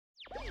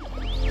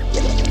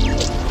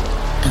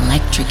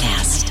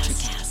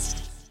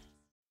NutraCast.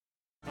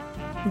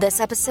 This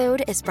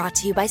episode is brought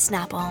to you by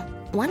Snapple.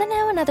 Want to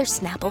know another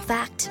Snapple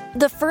fact?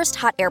 The first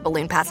hot air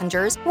balloon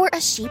passengers were a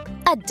sheep,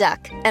 a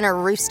duck, and a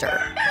rooster.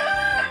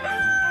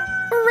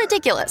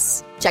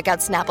 Ridiculous. Check out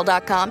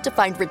Snapple.com to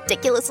find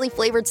ridiculously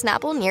flavored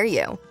Snapple near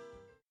you.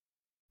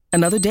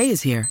 Another day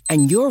is here,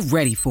 and you're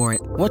ready for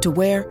it. What to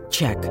wear?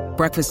 Check.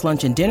 Breakfast,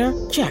 lunch, and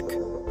dinner? Check.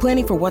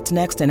 Planning for what's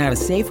next and how to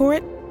save for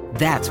it?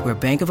 That's where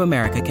Bank of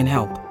America can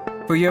help.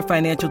 For your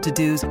financial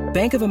to-dos,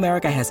 Bank of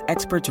America has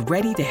experts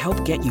ready to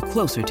help get you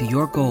closer to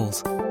your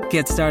goals.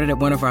 Get started at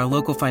one of our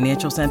local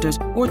financial centers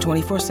or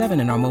 24/7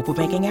 in our mobile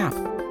banking app.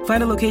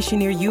 Find a location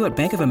near you at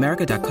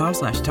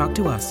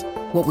bankofamerica.com/talktous.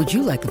 What would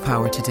you like the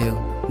power to do?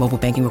 Mobile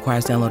banking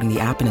requires downloading the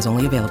app and is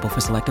only available for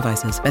select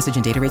devices. Message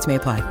and data rates may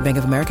apply. Bank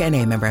of America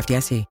N.A., member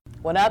FDIC.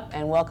 What up,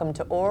 and welcome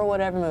to Or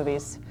Whatever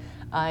Movies.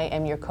 I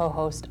am your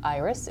co-host,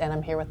 Iris, and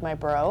I'm here with my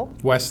bro,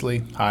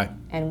 Wesley. Hi.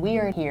 And we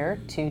are here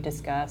to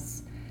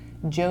discuss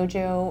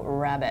Jojo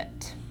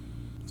Rabbit.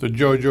 So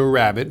Jojo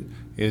Rabbit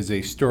is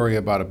a story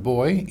about a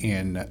boy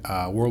in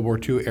World War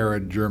II era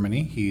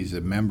Germany. He's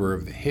a member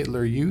of the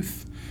Hitler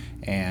Youth,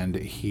 and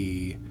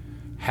he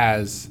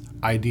has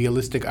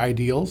idealistic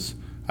ideals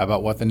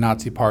about what the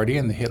Nazi Party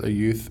and the Hitler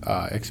Youth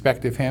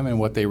expect of him and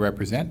what they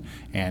represent,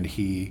 and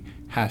he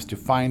has to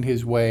find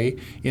his way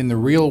in the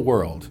real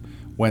world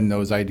when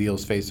those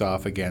ideals face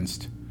off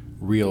against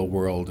real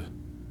world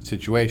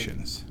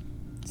situations.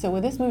 So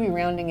with this movie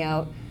rounding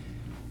out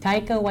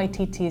Taika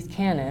Waititi's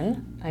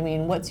canon, I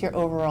mean, what's your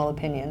overall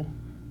opinion?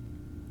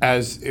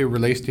 As it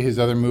relates to his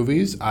other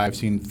movies, I've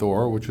seen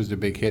Thor, which was a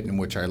big hit and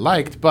which I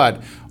liked,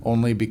 but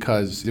only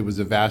because it was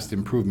a vast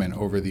improvement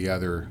over the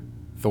other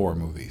Thor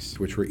movies,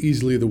 which were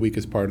easily the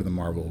weakest part of the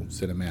Marvel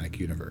Cinematic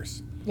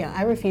Universe. Yeah,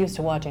 I refuse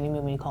to watch any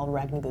movie called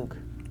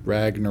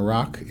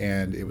Ragnarok,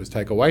 and it was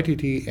Taika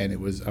Waititi, and it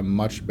was a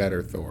much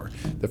better Thor.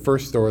 The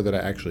first Thor that I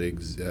actually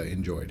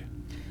enjoyed.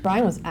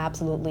 Brian was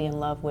absolutely in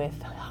love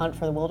with Hunt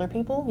for the Wilder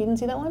People. You didn't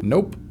see that one?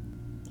 Nope.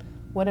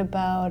 What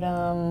about,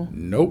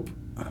 Nope.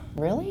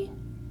 Really?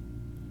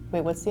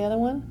 Wait, what's the other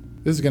one?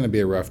 This is going to be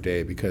a rough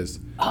day because...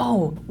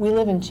 Oh, We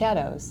Live in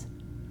Shadows.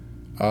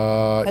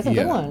 That's a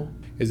good one.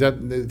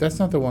 That's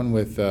not the one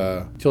with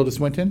Tilda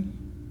Swinton?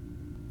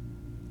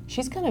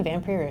 She's kind of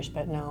vampire-ish,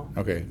 but no.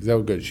 Okay, is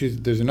that good?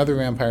 There's another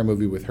vampire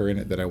movie with her in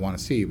it that I want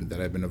to see, but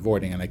that I've been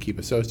avoiding, and I keep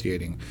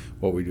associating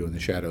What We Do in the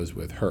Shadows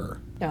with her.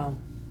 No.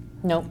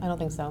 Nope, I don't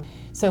think so.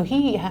 So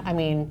he's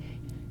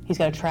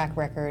got a track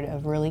record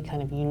of really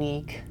kind of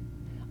unique,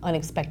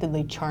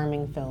 unexpectedly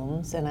charming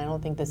films, and I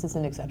don't think this is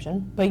an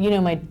exception. But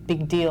my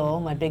big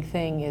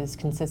thing is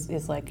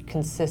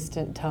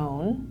consistent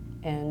tone,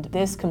 and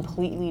this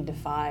completely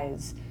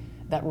defies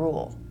that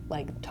rule.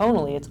 Like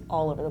tonally, it's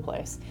all over the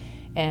place,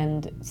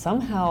 and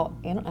somehow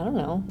I don't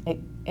know,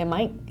 it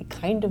might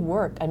kind of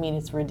work. I mean,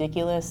 it's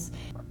ridiculous.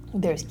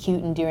 There's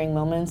cute, endearing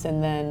moments,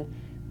 and then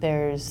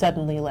there's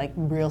suddenly like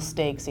real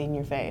stakes in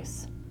your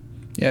face.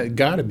 Yeah, it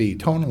gotta be.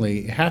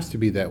 Tonally, it has to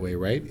be that way,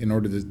 right? In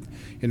order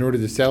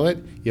to sell it,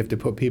 you have to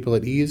put people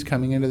at ease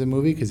coming into the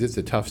movie because it's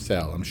a tough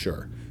sell, I'm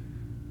sure.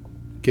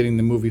 Getting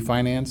the movie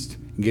financed,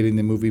 getting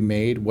the movie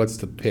made, what's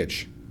the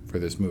pitch for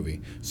this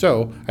movie?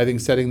 So I think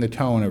setting the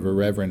tone of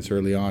irreverence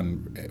early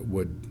on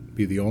would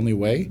be the only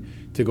way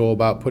to go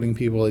about putting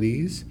people at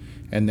ease,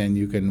 and then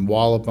you can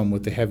wallop them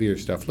with the heavier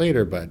stuff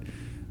later, but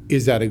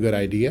is that a good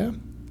idea?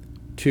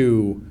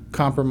 To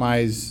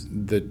compromise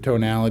the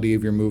tonality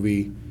of your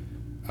movie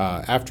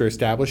after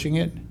establishing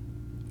it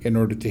in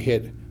order to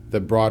hit the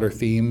broader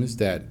themes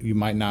that you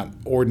might not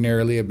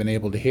ordinarily have been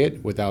able to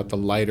hit without the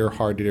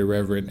lighter-hearted,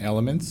 irreverent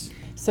elements.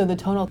 So the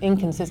tonal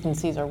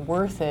inconsistencies are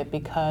worth it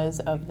because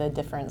of the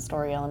different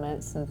story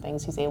elements and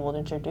things he's able to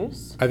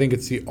introduce? I think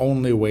it's the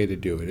only way to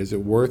do it. Is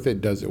it worth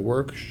it? Does it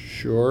work?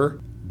 Sure,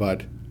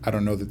 but I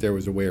don't know that there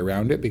was a way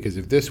around it, because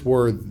if this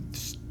were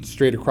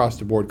straight across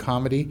the board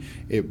comedy,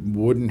 it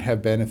wouldn't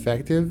have been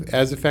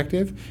as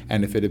effective,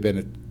 and if it had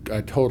been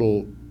a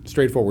total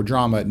straightforward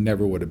drama, it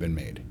never would have been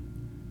made.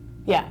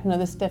 Yeah, no,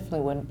 this definitely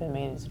wouldn't have been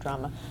made as a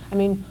drama. I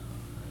mean,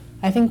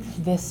 I think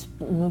this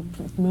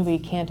movie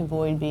can't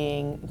avoid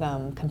being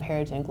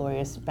compared to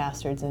Inglourious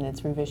Basterds in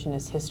its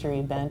revisionist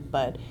history bent,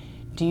 but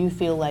do you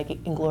feel like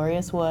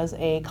Inglourious was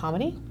a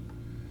comedy?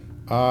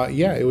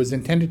 Yeah, it was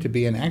intended to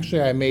be, and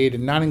actually I made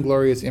not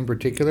Inglourious in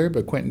particular,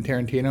 but Quentin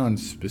Tarantino, and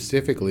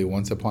specifically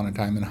Once Upon a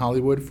Time in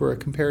Hollywood for a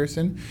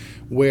comparison,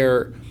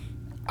 where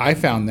I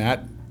found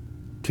that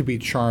to be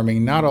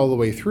charming, not all the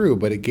way through,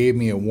 but it gave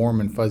me a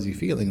warm and fuzzy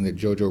feeling that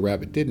Jojo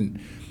Rabbit didn't,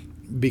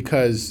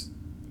 because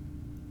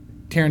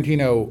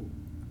Tarantino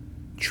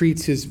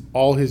treats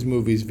all his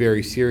movies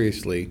very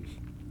seriously,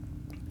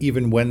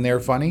 even when they're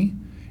funny,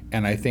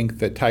 and I think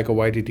that Taika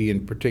Waititi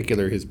in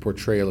particular, his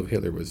portrayal of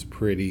Hitler was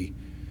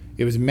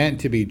it was meant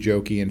to be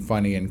jokey and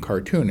funny and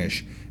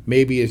cartoonish,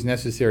 maybe is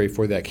necessary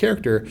for that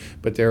character,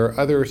 but there are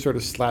other sort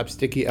of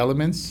slapsticky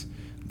elements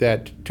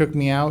that took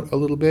me out a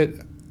little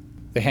bit.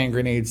 The hand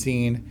grenade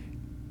scene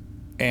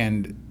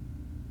and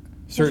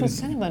certain... Which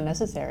was kind of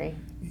unnecessary.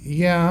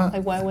 Yeah.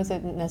 Like, why was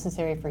it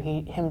necessary for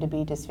him to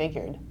be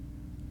disfigured?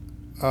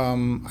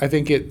 I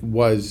think it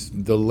was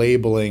the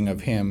labeling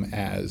of him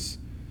as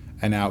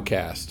an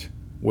outcast,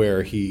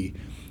 where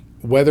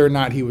whether or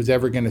not he was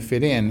ever going to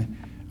fit in,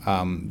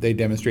 they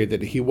demonstrate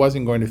that he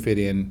wasn't going to fit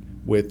in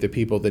with the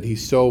people that he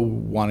so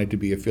wanted to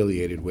be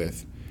affiliated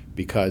with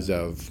because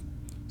of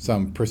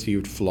some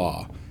perceived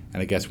flaw.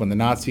 And I guess when the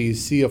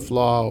Nazis see a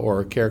flaw or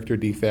a character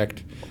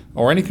defect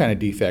or any kind of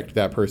defect,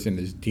 that person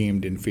is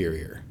deemed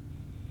inferior.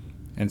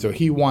 And so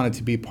he wanted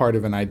to be part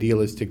of an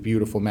idealistic,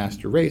 beautiful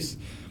master race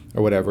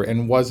or whatever,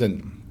 and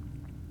wasn't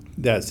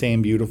that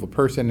same beautiful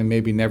person and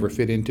maybe never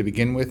fit in to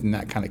begin with, and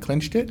that kind of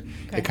clinched it.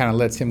 Okay. It kind of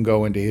lets him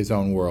go into his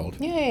own world.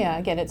 Yeah,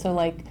 I get it. So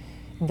like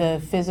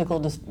the physical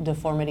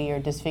deformity or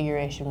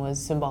disfiguration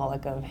was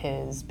symbolic of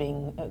his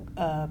being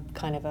a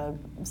kind of a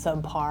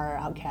subpar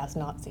outcast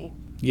Nazi.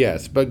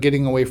 Yes, but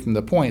getting away from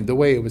the point, the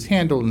way it was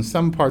handled in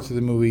some parts of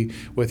the movie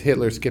with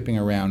Hitler skipping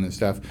around and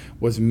stuff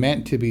was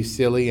meant to be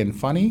silly and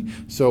funny.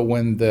 So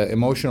when the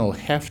emotional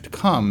heft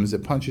comes,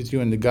 it punches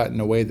you in the gut in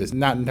a way that's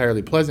not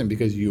entirely pleasant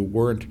because you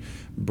weren't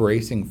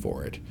bracing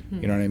for it.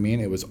 You know what I mean?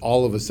 It was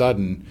all of a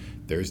sudden,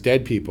 there's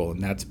dead people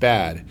and that's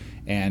bad.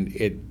 And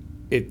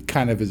it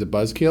kind of is a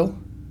buzzkill.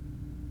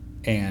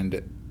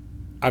 And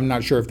I'm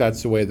not sure if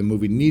that's the way the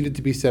movie needed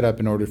to be set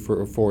up in order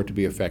for it to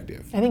be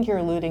effective. I think you're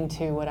alluding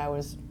to what I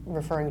was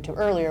referring to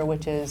earlier,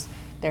 which is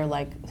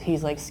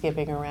he's like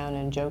skipping around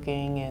and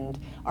joking and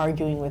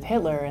arguing with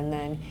Hitler, and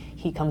then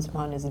he comes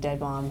upon his dead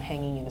mom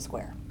hanging in a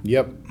square.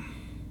 Yep.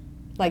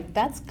 Like,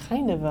 that's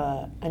kind of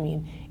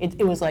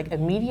it was like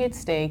immediate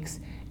stakes.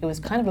 It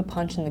was kind of a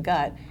punch in the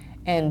gut,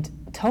 and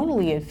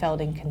tonally it felt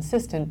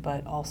inconsistent,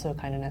 but also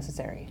kind of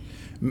necessary.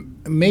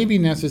 Maybe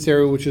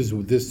necessary, which is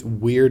this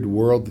weird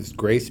world, this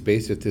gray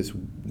space that this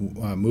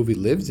movie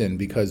lives in,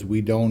 because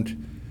I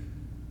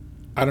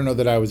don't know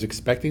that I was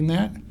expecting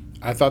that.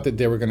 I thought that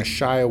they were going to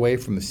shy away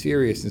from the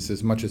seriousness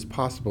as much as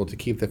possible to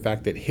keep the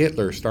fact that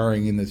Hitler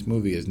starring in this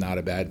movie is not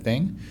a bad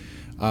thing.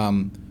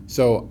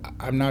 So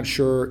I'm not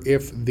sure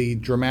if the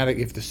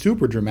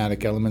super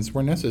dramatic elements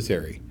were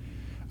necessary.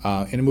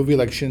 In a movie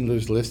like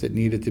Schindler's List, it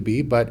needed to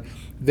be, but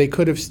they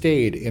could have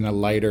stayed in a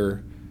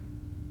lighter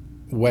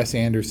Wes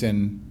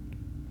Anderson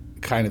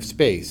kind of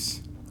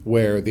space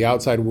where the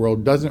outside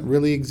world doesn't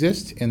really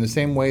exist in the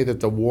same way that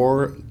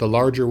the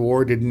larger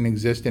war didn't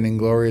exist in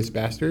Inglourious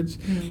Basterds.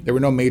 Mm-hmm. There were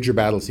no major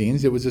battle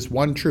scenes. It was just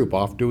one troop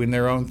off doing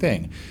their own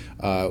thing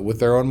with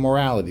their own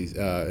moralities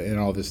and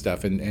all this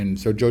stuff. And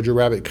so Jojo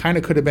Rabbit kind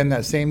of could have been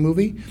that same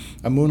movie,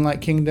 a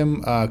Moonlight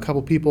Kingdom, a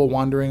couple people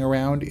wandering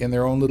around in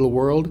their own little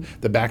world,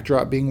 the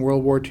backdrop being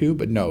World War II.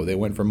 But no, they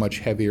went for much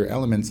heavier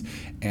elements,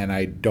 and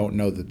I don't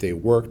know that they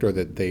worked or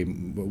that they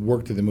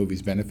worked to the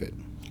movie's benefit.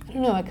 I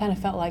don't know, I kind of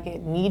felt like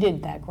it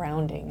needed that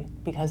grounding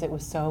because it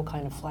was so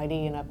kind of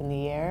flighty and up in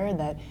the air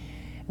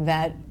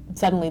that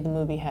suddenly the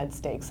movie had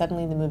stakes,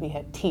 suddenly the movie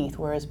had teeth,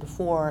 whereas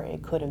before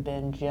it could have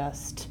been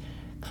just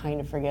kind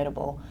of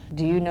forgettable.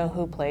 Do you know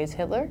who plays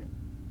Hitler?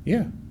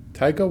 Yeah,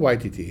 Taika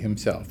Waititi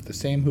himself, the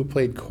same who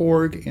played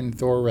Korg in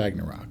Thor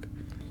Ragnarok.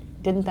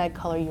 Didn't that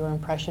color your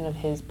impression of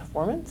his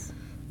performance?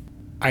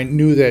 I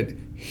knew that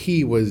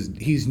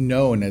he's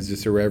known as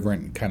this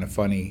irreverent, kind of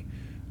funny,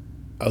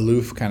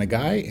 aloof kind of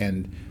guy,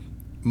 and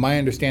my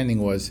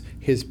understanding was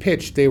his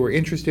pitch, they were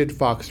interested.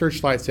 Fox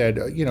Searchlight said,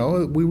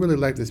 we really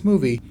like this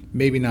movie.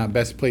 Maybe not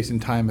best place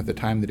and time at the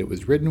time that it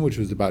was written, which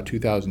was about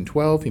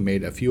 2012. He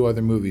made a few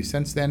other movies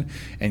since then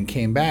and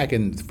came back,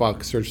 and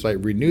Fox Searchlight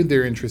renewed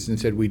their interest and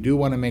said, we do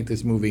want to make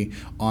this movie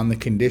on the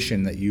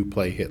condition that you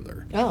play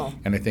Hitler. Oh.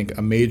 And I think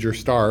a major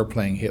star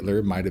playing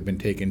Hitler might have been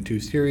taken too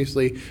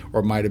seriously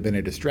or might have been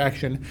a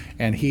distraction.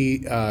 And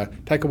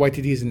Taika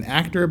Waititi is an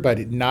actor,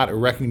 but not a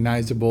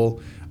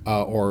recognizable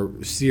or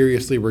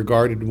seriously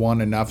regarded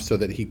one enough so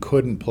that he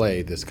couldn't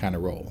play this kind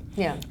of role.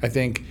 Yeah. I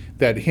think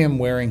that him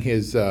wearing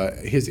his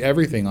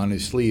everything on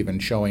his sleeve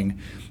and showing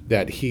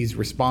that he's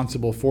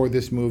responsible for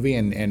this movie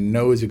and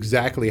knows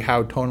exactly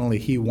how tonally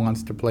he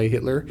wants to play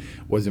Hitler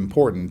was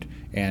important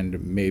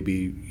and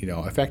maybe,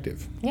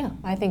 effective. Yeah,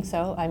 I think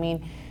so. I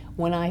mean,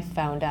 when I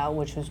found out,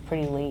 which was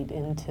pretty late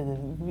into the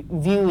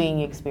viewing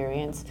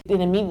experience,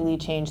 it immediately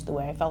changed the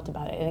way I felt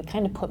about it, and it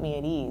kind of put me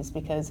at ease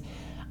because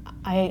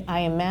I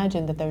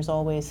imagine that there's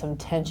always some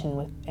tension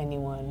with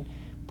anyone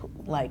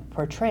like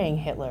portraying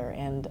Hitler,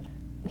 and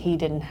he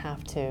didn't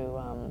have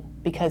to,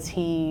 because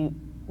he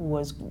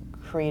was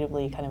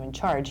creatively kind of in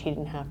charge, he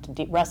didn't have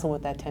to wrestle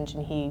with that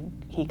tension.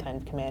 He kind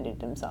of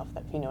commanded himself,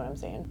 if you know what I'm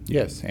saying.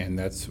 Yes, and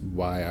that's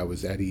why I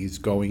was at ease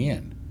going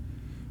in.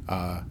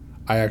 I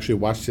actually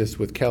watched this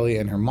with Kelly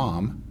and her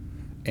mom,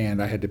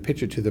 and I had to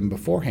pitch it to them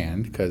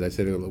beforehand because I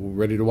said, we're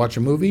ready to watch a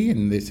movie?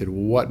 And they said,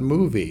 what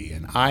movie?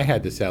 And I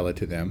had to sell it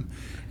to them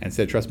and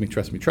said, trust me,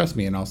 trust me, trust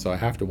me, and also I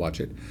have to watch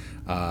it.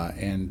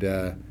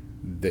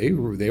 They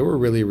were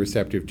really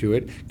receptive to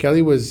it.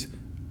 Kelly was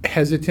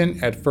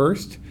hesitant at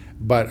first,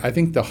 but I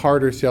think the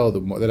harder sell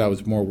that I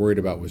was more worried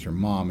about was her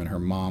mom, and her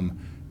mom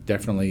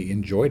definitely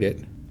enjoyed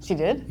it. She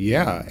did?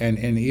 Yeah, and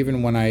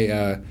even when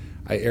I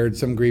aired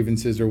some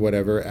grievances or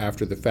whatever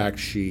after the fact,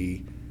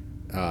 she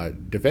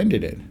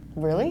defended it.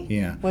 Really?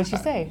 Yeah. What did she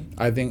say?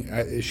 I think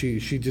she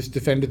just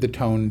defended the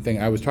tone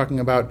thing. I was talking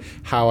about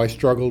how I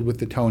struggled with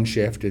the tone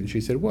shift, and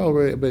she said,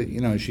 "Well, but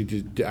she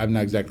just I'm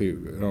not exactly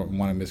I don't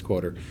want to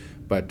misquote her,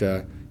 but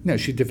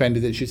she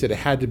defended it. She said it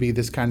had to be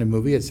this kind of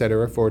movie,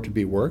 etc., for it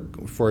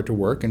to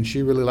work, and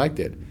she really liked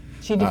it.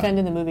 She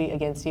defended the movie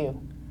against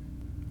you.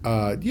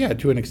 Yeah,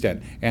 to an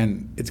extent.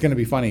 And it's going to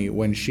be funny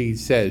when she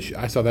says,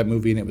 I saw that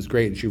movie and it was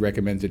great, and she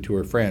recommends it to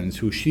her friends,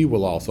 who she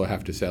will also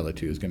have to sell it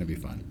to. Is going to be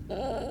fun.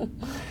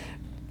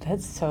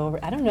 That's so...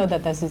 I don't know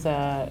that this is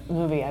a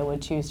movie I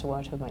would choose to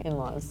watch with my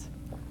in-laws.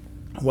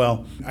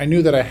 Well, I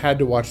knew that I had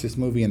to watch this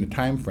movie in a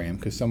time frame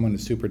because someone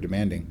is super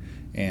demanding,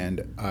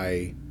 and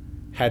I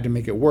had to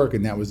make it work,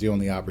 and that was the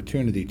only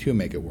opportunity to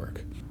make it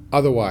work.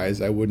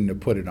 Otherwise, I wouldn't have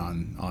put it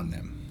on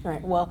them. All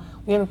right, well,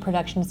 we have a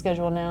production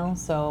schedule now,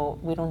 so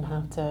we don't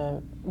have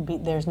to be...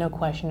 There's no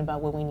question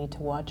about when we need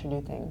to watch or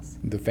do things.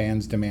 The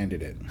fans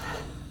demanded it.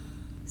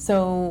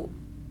 So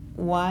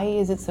why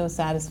is it so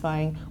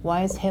satisfying?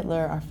 Why is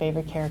Hitler our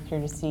favorite character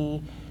to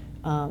see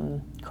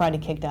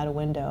karate kicked out a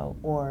window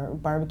or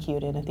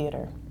barbecued in a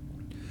theater?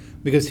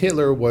 Because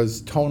Hitler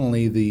was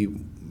tonally the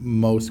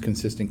most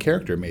consistent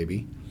character,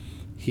 maybe.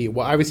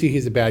 Obviously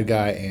he's a bad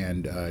guy,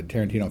 and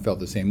Tarantino felt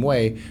the same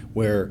way,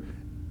 where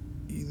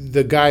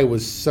the guy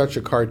was such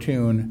a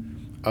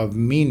cartoon of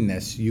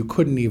meanness, you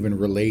couldn't even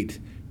relate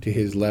to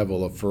his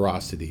level of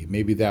ferocity.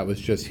 Maybe that was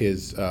just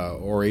his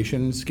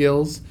oration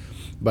skills,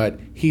 but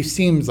he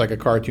seems like a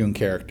cartoon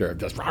character of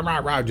just rah, rah,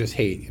 rah, just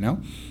hate,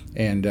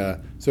 And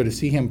so to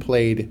see him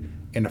played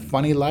in a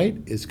funny light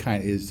is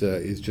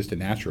just a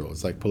natural.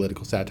 It's like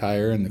political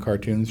satire in the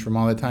cartoons from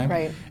all the time.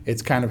 Right.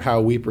 It's kind of how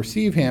we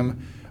perceive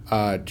him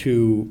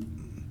to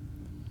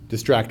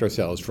distract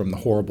ourselves from the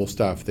horrible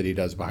stuff that he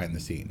does behind the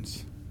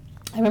scenes.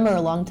 I remember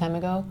a long time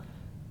ago,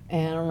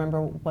 and I don't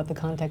remember what the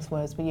context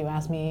was, but you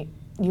asked me,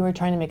 you were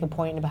trying to make a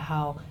point about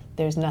how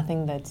there's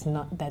nothing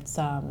that's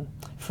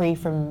free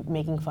from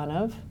making fun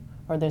of,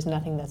 or there's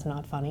nothing that's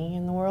not funny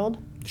in the world.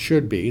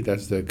 Should be.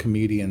 That's the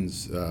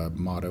comedian's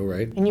motto,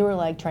 right? And you were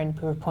like trying to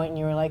prove a point, and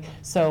you were like,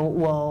 so,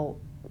 well,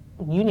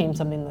 you named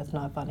something that's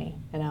not funny.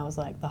 And I was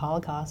like, the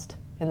Holocaust.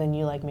 And then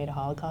you made a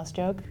Holocaust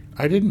joke.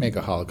 I didn't make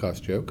a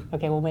Holocaust joke.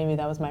 Okay, well, maybe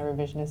that was my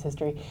revisionist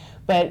history.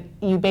 But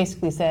you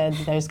basically said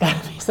there's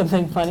got to be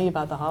something funny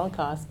about the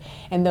Holocaust.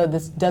 And though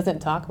this doesn't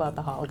talk about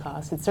the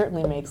Holocaust, it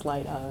certainly makes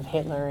light of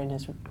Hitler and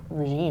his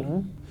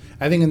regime.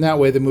 I think in that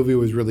way the movie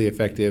was really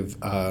effective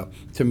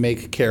to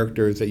make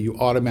characters that you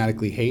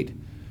automatically hate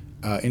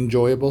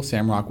enjoyable.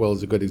 Sam Rockwell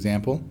is a good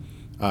example.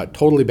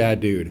 Totally bad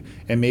dude.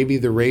 And maybe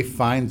the Ralph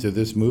Fiennes of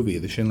this movie,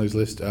 the Schindler's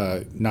List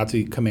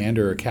Nazi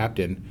commander or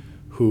captain,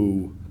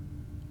 who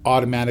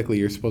automatically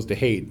you're supposed to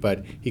hate,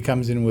 but he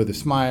comes in with a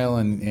smile,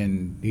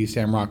 and he's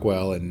Sam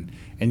Rockwell, and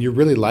you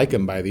really like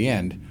him by the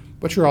end,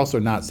 but you're also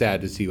not sad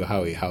to see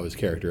how his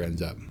character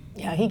ends up.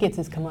 Yeah, he gets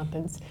his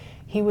comeuppance.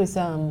 He was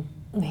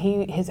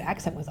his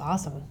accent was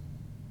awesome.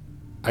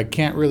 I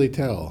can't really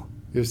tell.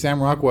 It was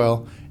Sam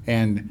Rockwell,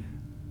 and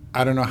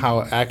I don't know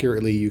how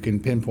accurately you can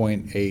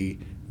pinpoint a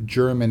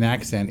German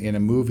accent in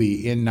a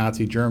movie in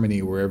Nazi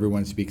Germany where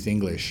everyone speaks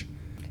English.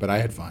 But I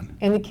had fun.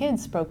 And the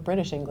kids spoke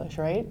British English,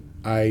 right?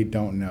 I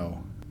don't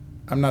know.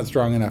 I'm not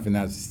strong enough in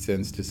that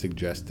sense to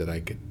suggest that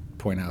I could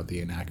point out the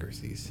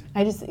inaccuracies.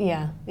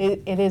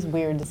 It is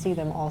weird to see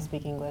them all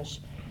speak English,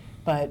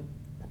 but...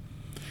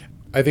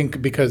 I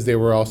think because they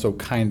were also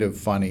kind of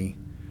funny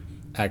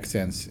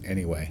accents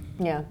anyway.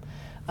 Yeah.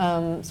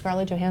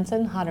 Scarlett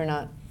Johansson, hot or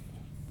not?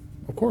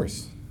 Of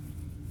course.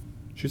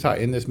 She's hot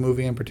in this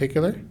movie in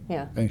particular.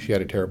 Yeah. I think she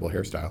had a terrible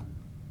hairstyle.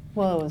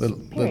 Well, it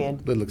was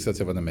period. Little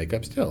excessive on the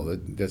makeup still.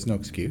 That's no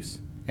excuse.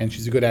 And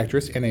she's a good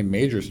actress and a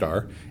major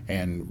star,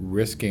 and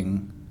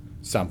risking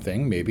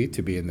something, maybe,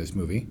 to be in this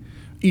movie.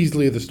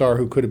 Easily the star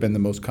who could have been the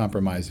most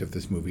compromised if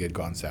this movie had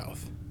gone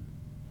south.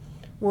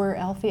 Were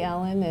Alfie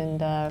Allen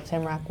and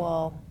Sam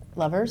Rockwell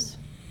lovers?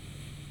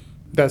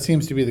 That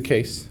seems to be the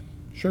case.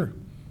 Sure.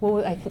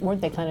 Well,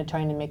 weren't they kind of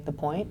trying to make the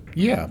point?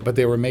 Yeah, but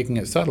they were making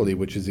it subtly,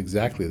 which is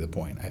exactly the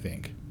point, I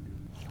think.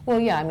 Well,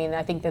 yeah, I mean,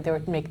 I think that they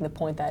were making the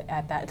point that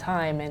at that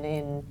time and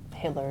in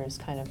Hitler's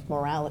kind of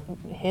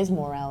his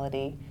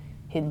morality,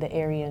 the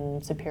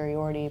Aryan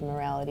superiority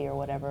morality or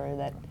whatever,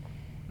 that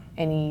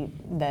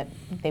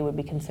they would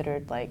be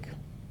considered like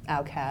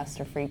outcasts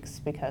or freaks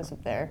because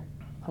of their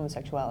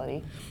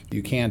homosexuality.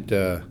 You can't,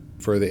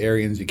 for the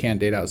Aryans, you can't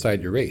date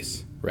outside your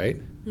race, right?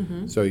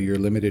 Mm-hmm. So you're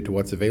limited to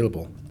what's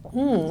available.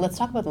 Let's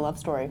talk about the love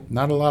story.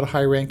 Not a lot of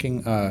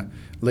high-ranking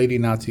lady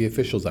Nazi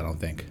officials, I don't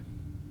think.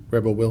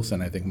 Rebel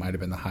Wilson, I think, might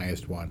have been the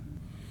highest one.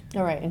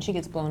 All right, and she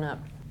gets blown up.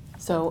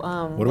 So,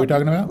 what are we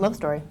talking about? Love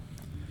story.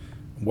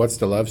 What's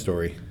the love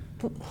story?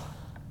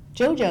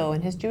 Jojo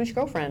and his Jewish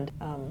girlfriend,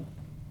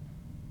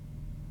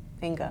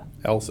 Inga.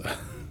 Elsa.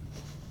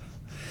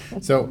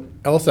 So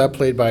Elsa,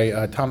 played by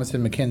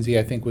Thomasin McKenzie,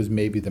 I think was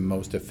maybe the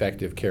most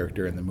effective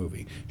character in the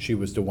movie. She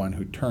was the one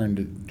who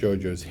turned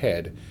Jojo's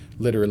head,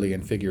 literally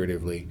and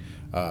figuratively,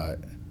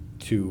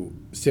 to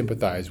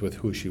sympathize with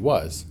who she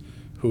was,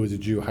 who was a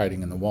Jew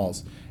hiding in the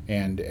walls,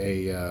 and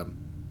a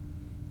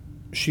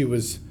she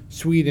was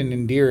sweet and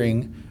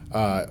endearing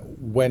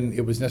when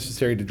it was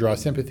necessary to draw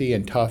sympathy,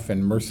 and tough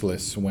and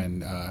merciless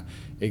when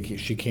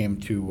she came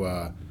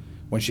to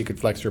when she could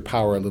flex her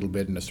power a little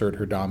bit and assert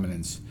her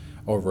dominance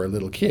over a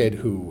little kid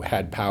who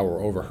had power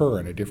over her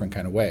in a different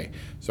kind of way.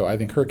 So I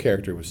think her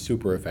character was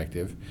super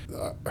effective.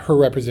 Her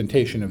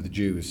representation of the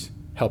Jews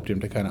helped him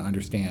to kind of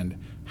understand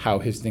how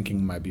his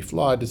thinking might be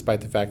flawed,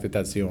 despite the fact that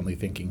that's the only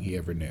thinking he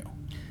ever knew.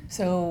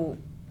 So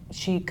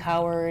she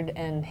cowered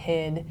and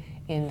hid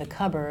in the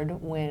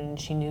cupboard when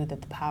she knew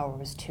that the power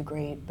was too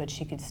great, but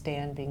she could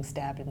stand being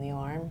stabbed in the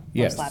arm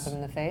or slap him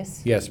in the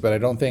face? Yes, but I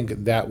don't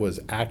think that was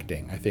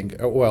acting. I think,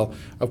 well,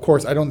 of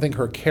course, I don't think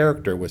her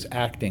character was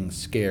acting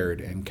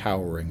scared and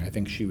cowering. I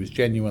think she was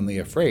genuinely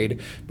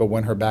afraid, but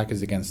when her back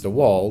is against the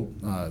wall,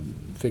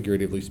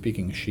 figuratively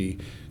speaking, she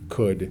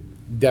could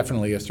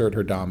definitely assert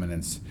her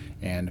dominance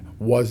and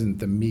wasn't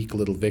the meek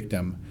little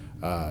victim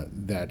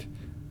that...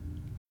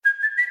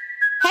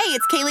 Hey,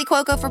 it's Kaylee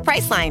Cuoco for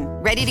Priceline.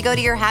 Ready to go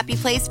to your happy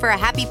place for a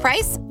happy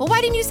price? Well,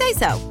 why didn't you say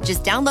so?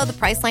 Just download the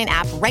Priceline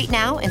app right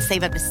now and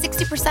save up to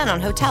 60% on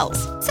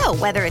hotels. So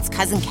whether it's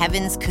Cousin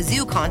Kevin's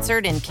Kazoo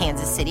Concert in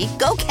Kansas City,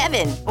 go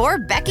Kevin, or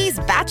Becky's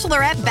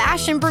Bachelorette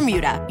Bash in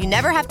Bermuda, you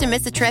never have to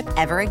miss a trip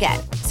ever again.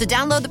 So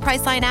download the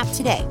Priceline app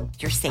today.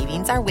 Your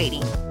savings are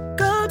waiting.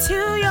 Go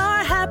to your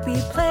happy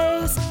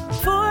place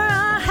for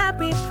a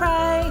happy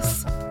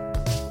price.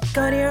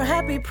 Go to your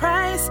happy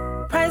price,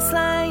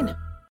 Priceline.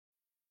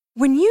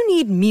 When you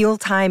need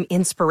mealtime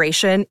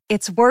inspiration,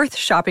 it's worth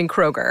shopping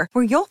Kroger,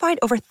 where you'll find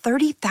over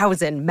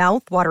 30,000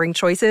 mouth-watering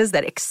choices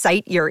that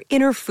excite your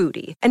inner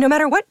foodie. And no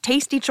matter what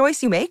tasty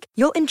choice you make,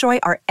 you'll enjoy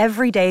our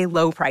everyday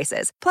low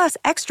prices, plus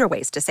extra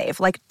ways to save,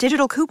 like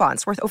digital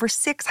coupons worth over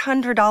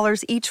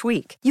 $600 each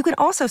week. You can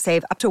also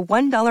save up to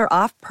 $1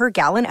 off per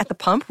gallon at the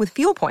pump with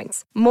fuel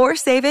points. More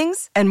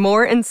savings and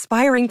more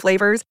inspiring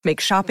flavors make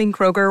shopping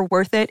Kroger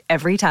worth it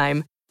every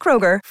time.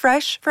 Kroger,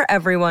 fresh for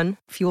everyone.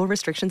 Fuel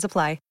restrictions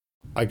apply.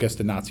 I guess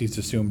the Nazis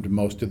assumed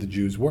most of the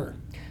Jews were.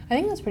 I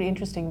think that's pretty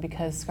interesting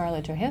because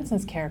Scarlett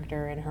Johansson's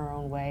character, in her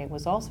own way,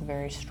 was also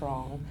very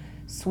strong,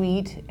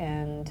 sweet,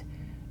 and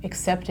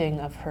accepting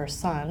of her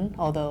son,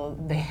 although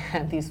they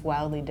had these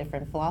wildly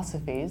different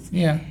philosophies.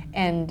 Yeah.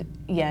 And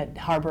yet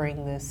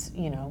harboring this,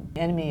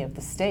 enemy of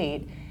the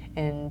state,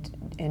 and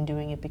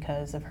doing it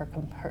because of her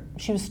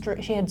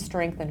she had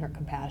strength in her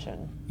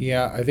compassion.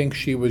 Yeah, I think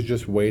she was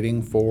just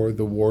waiting for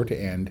the war to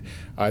end.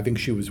 I think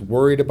she was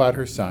worried about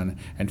her son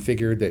and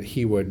figured that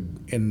he would,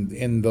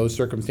 in those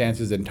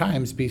circumstances and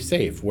times, be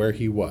safe where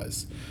he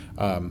was.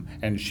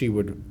 And she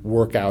would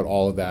work out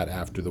all of that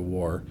after the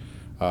war,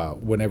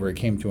 whenever it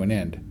came to an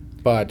end.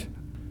 But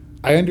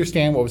I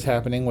understand what was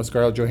happening with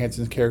Scarlett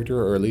Johansson's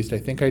character, or at least I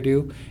think I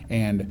do,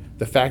 and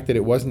the fact that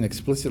it wasn't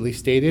explicitly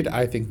stated,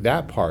 I think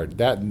that part,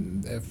 that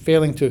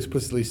failing to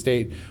explicitly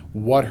state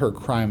what her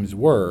crimes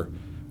were,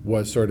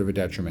 was sort of a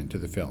detriment to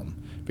the film.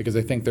 Because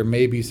I think there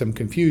may be some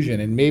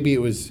confusion, and maybe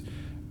it was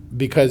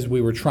because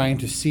we were trying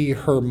to see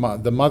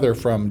the mother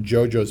from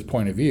Jojo's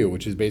point of view,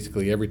 which is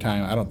basically every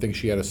time. I don't think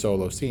she had a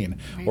solo scene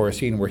or a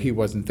scene where he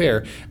wasn't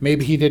there.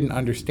 Maybe he didn't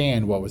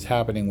understand what was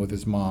happening with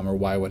his mom or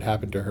why what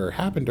happened to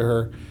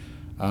her.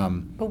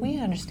 But we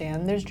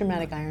understand there's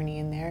dramatic irony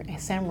in there.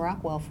 Sam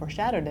Rockwell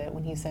foreshadowed it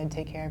when he said,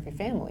 "Take care of your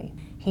family."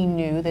 He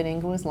knew that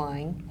Inga was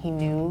lying. He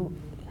knew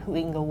who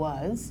Inga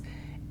was,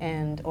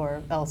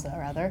 or Elsa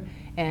rather,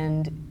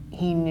 and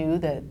he knew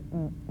that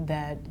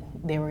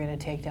they were going to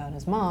take down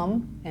his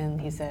mom,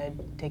 and he said,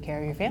 "Take care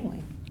of your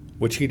family."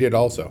 Which he did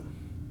also,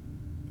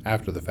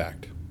 after the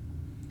fact.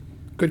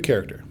 Good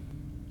character.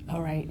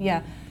 All right,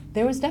 yeah.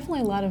 There was definitely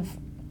a lot of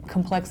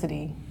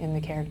complexity in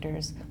the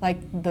characters. Like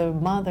the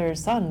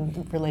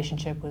mother-son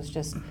relationship was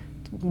just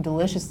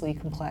deliciously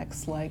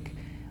complex, like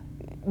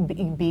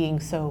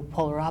being so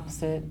polar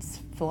opposites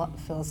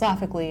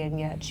philosophically, and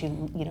yet she,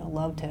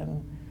 loved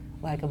him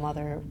like a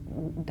mother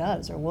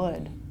does or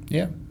would.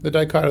 Yeah, the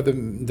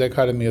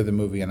dichotomy of the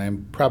movie, and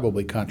I'm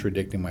probably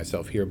contradicting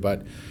myself here,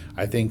 but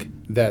I think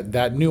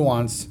that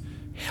nuance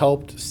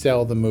helped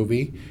sell the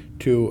movie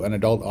to an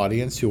adult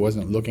audience who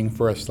wasn't looking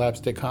for a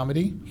slapstick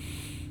comedy.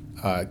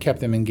 Kept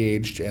them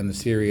engaged in the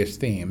serious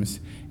themes,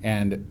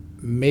 and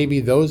maybe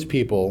those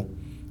people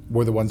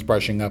were the ones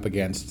brushing up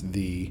against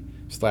the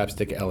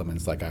slapstick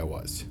elements like I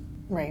was.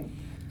 Right.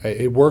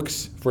 It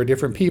works for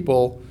different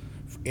people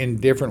in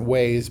different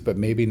ways, but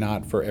maybe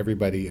not for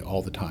everybody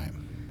all the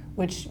time.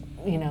 Which,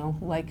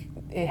 like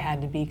it had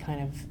to be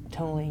kind of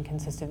tonally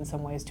inconsistent in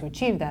some ways to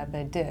achieve that, but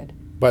it did.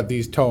 But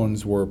these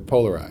tones were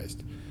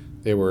polarized.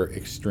 They were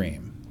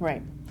extreme.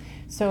 Right.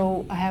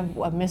 So I have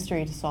a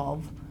mystery to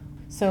solve.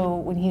 So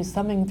when he's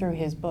thumbing through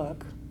his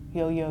book,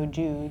 Yo-Yo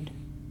Jude,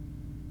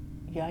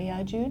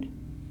 Yaya Jude?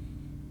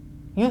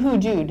 Yoo-Hoo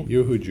Jude.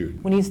 Yoo-Hoo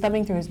Jude. When he's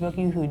thumbing through his book,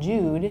 Yoo-Hoo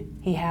Jude,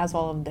 he has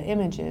all of the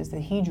images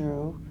that he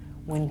drew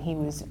when he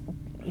was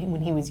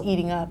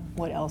eating up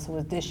what Elsa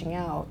was dishing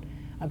out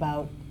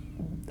about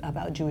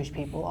Jewish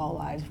people, all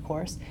lives, of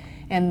course.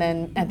 And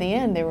then at the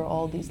end, there were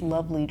all these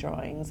lovely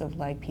drawings of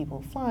like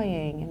people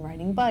flying and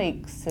riding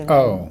bikes. And,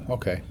 oh,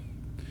 okay.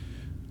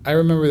 I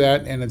remember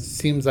that, and it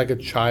seems like a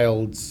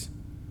child's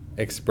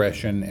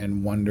expression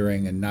and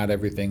wondering, and not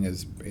everything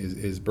is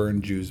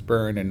burn, Jews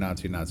burn, and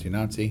Nazi, Nazi,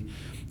 Nazi.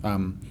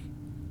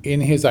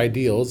 In his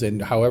ideals,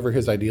 and however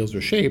his ideals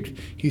are shaped,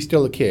 he's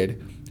still a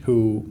kid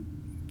who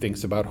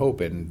thinks about hope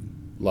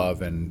and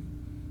love and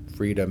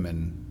freedom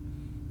and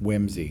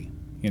whimsy,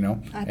 you know?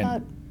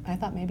 I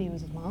thought maybe it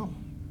was his mom.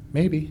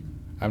 Maybe.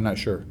 I'm not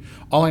sure.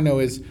 All I know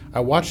is I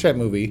watched that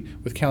movie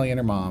with Kelly and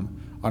her mom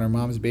on her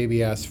mom's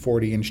baby-ass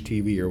 40-inch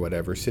TV or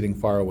whatever, sitting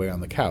far away on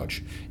the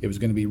couch. It was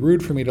going to be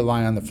rude for me to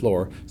lie on the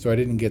floor, so I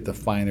didn't get the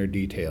finer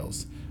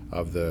details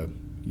of the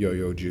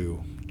Yo-Yo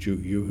Jew,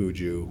 Yoo-Hoo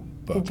Jew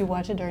book. Did you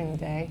watch it during the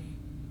day?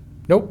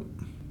 Nope.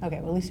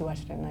 Okay, well, at least you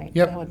watched it at night.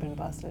 Yep. That would have been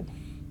busted.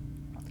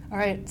 All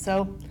right,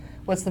 so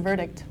what's the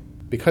verdict?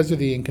 Because of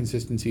the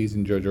inconsistencies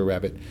in Jojo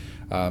Rabbit,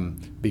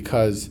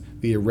 because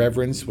the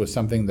irreverence was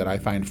something that I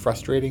find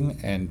frustrating,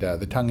 and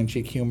the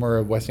tongue-in-cheek humor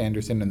of Wes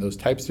Anderson and those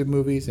types of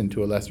movies, and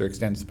to a lesser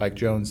extent Spike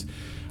Jonze,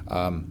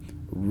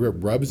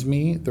 rubs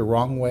me the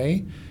wrong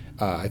way.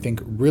 I think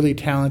really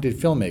talented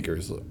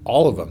filmmakers,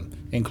 all of them,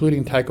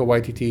 including Taika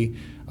Waititi,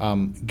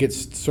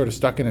 gets sort of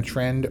stuck in a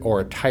trend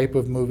or a type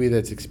of movie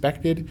that's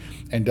expected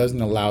and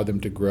doesn't allow them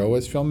to grow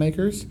as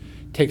filmmakers,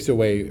 takes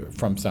away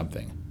from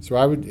something.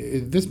 So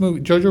this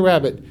movie, Jojo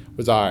Rabbit,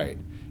 was all right.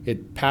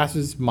 It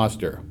passes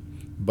muster,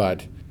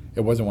 but it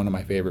wasn't one of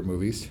my favorite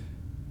movies.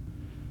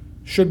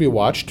 Should be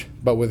watched,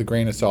 but with a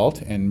grain of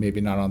salt, and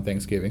maybe not on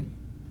Thanksgiving.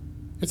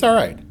 It's all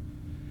right.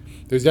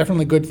 There's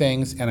definitely good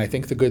things, and I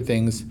think the good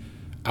things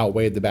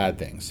outweighed the bad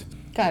things.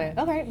 Got it.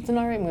 Okay, it's an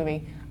all right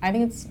movie. I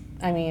think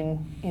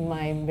in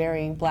my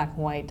very black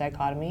and white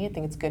dichotomy, I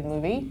think it's a good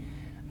movie.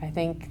 I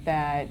think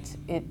that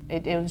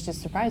it was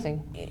just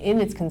surprising. In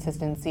its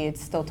consistency, it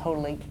still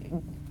totally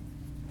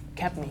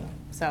kept me.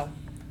 So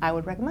I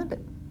would recommend it.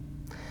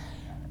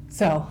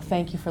 So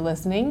thank you for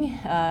listening.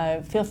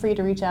 Feel free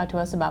to reach out to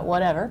us about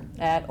whatever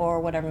at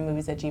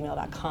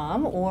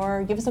orwhatevermovies@gmail.com,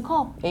 or give us a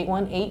call,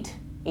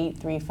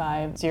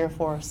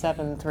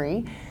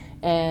 818-835-0473.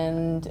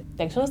 And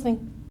thanks for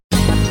listening.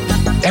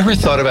 Ever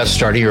thought about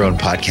starting your own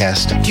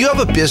podcast? Do you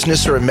have a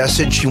business or a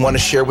message you want to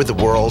share with the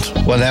world?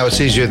 Well, now it's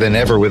easier than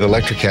ever with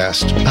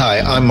Electrocast. Hi,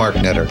 I'm Mark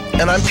Netter.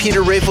 And I'm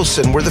Peter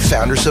Rafelson. We're the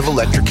founders of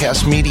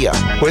Electrocast Media.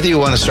 Whether you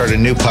want to start a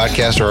new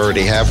podcast or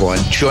already have one,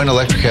 join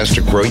Electrocast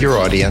to grow your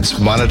audience,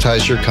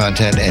 monetize your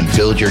content, and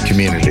build your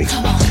community.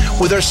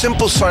 With our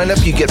simple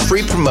sign-up, you get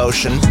free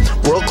promotion,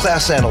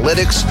 world-class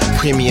analytics,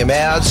 premium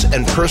ads,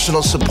 and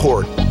personal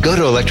support. Go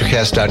to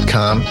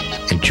electrocast.com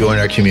and join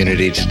our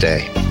community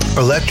today.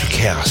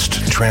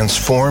 Electrocast.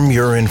 Transform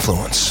your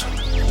influence.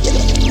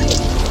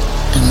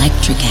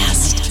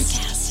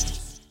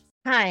 Electrocast.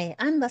 Hi,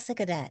 I'm Leslie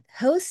Cadet,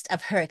 host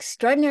of Her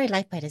Extraordinary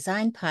Life by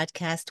Design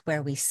podcast,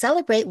 where we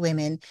celebrate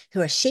women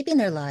who are shaping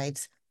their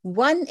lives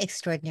one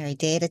extraordinary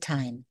day at a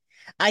time.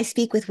 I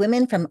speak with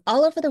women from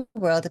all over the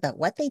world about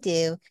what they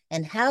do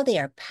and how they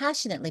are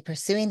passionately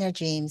pursuing their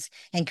dreams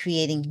and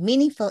creating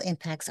meaningful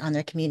impacts on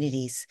their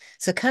communities.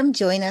 So come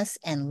join us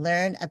and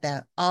learn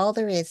about all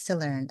there is to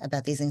learn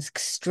about these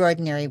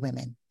extraordinary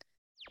women.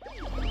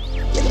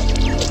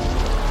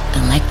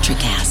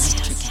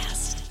 Electrocast.